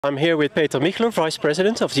I'm here with Peter Micheler, Vice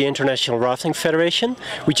President of the International Rafting Federation.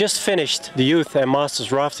 We just finished the Youth and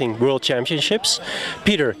Masters Rafting World Championships.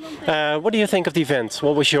 Peter, what do you think of the event?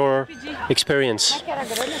 What was your experience?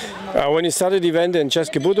 When we started the event in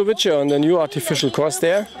České Budějovice on the new artificial course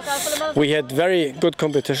there, we had very good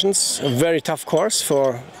competitions, a very tough course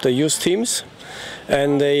for the youth teams,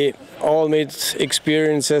 and they all made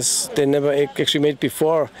experiences they never actually made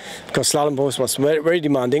before, because slalom post was very, very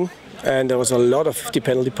demanding. And there was a lot of 50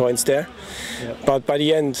 penalty points there. Yep. But by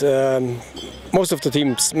the end, most of the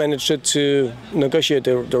teams managed to negotiate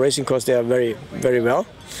the racing course there very, very well.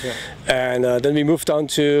 Yep. And then we moved down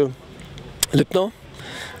to Lipno,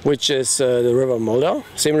 which is the river Moldau,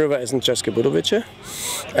 same river as in České Budějovice.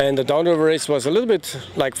 And the downriver race was a little bit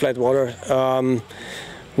like flat water.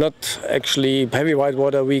 Not actually heavy white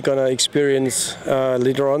water we're going to experience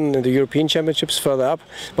later on in the European Championships further up,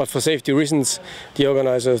 but for safety reasons the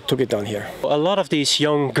organizers took it down here. A lot of these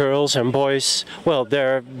young girls and boys, well,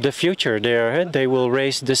 they're the future. They will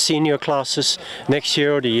race the senior classes next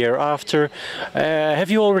year or the year after. Have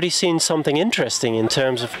you already seen something interesting in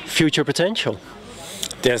terms of future potential?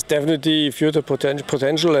 There's definitely future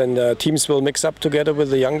potential, and teams will mix up together with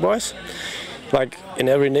the young boys. Like in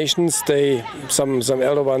every nation, some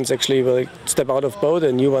elder ones actually will step out of boat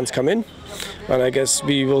and new ones come in. And I guess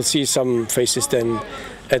we will see some faces then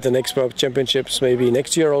at the next World Championships, maybe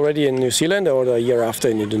next year already in New Zealand or the year after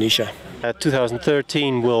in Indonesia.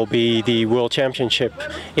 2013 will be the World Championship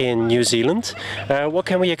in New Zealand. What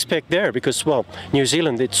can we expect there? Because, well, New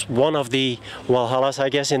Zealand, it's one of the Walhallas, I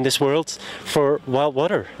guess, in this world for wild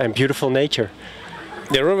water and beautiful nature.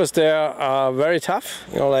 The rivers there are very tough.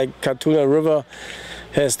 You know, like Katuna River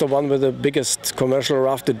has the one with the biggest commercial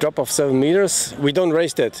raft, the drop of 7 meters. We don't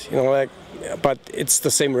race that, you know, but it's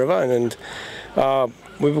the same river, and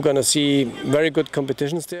we were going to see very good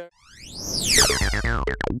competitions there.